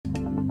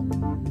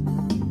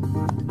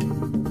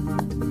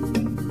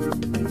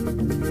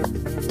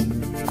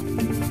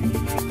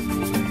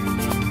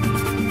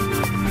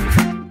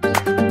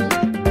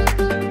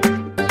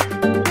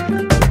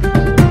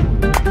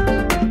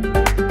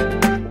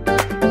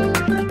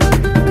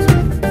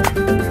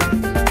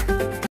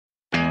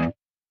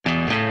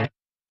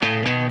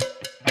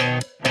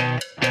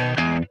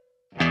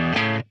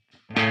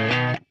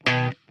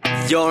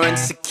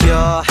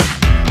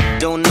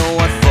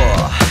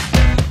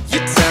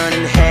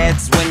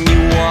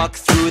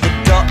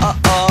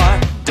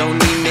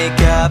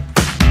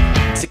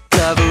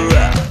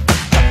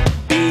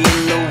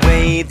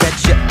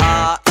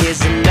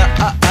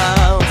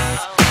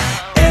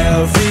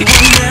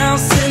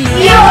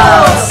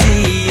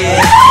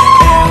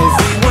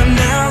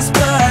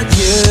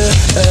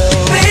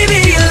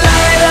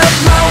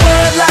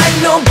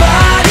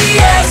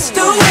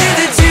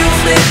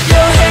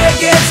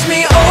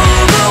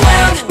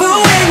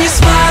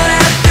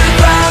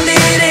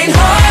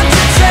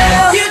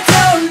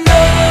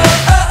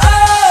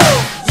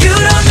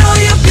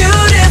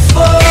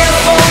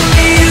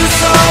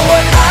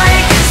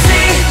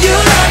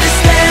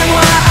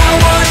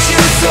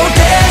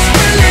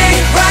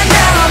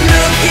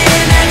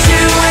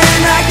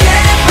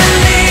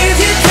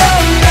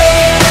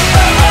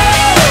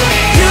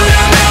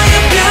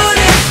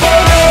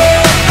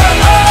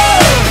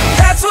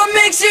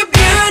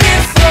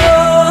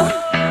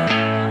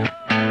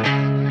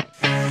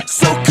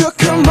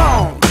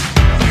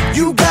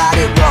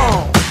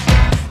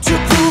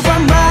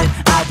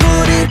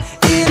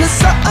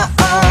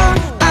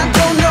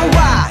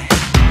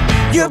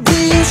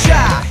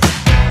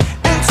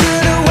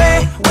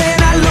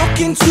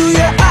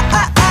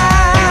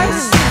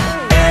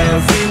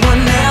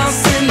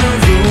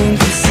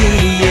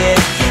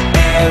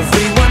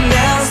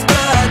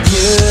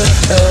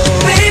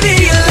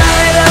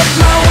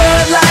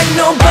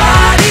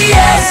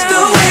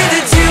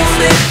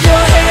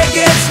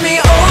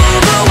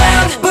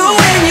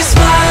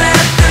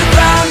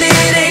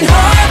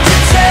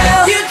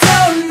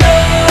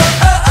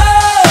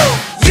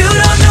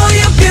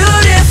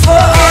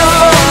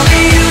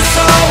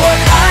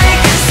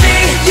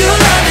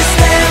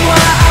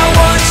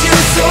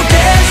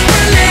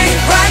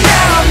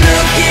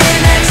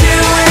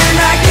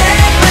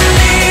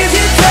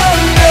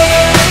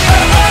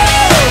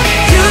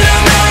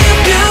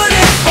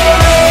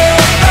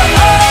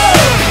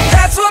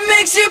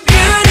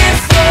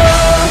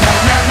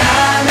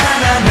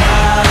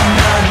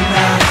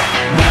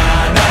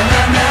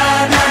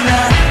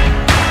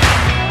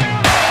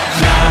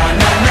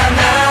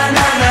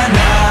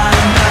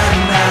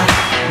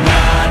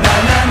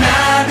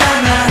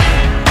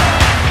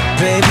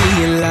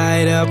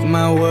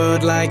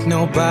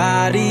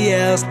nobody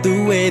else.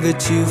 The way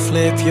that you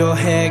flip your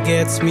hair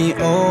gets me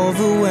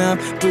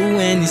overwhelmed. But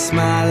when you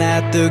smile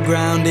at the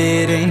ground,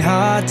 it ain't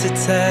hard to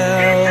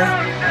tell.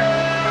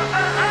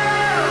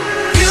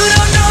 You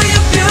don't know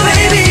you're beautiful.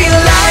 Baby, you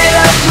light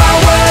up my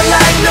world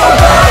like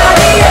nobody.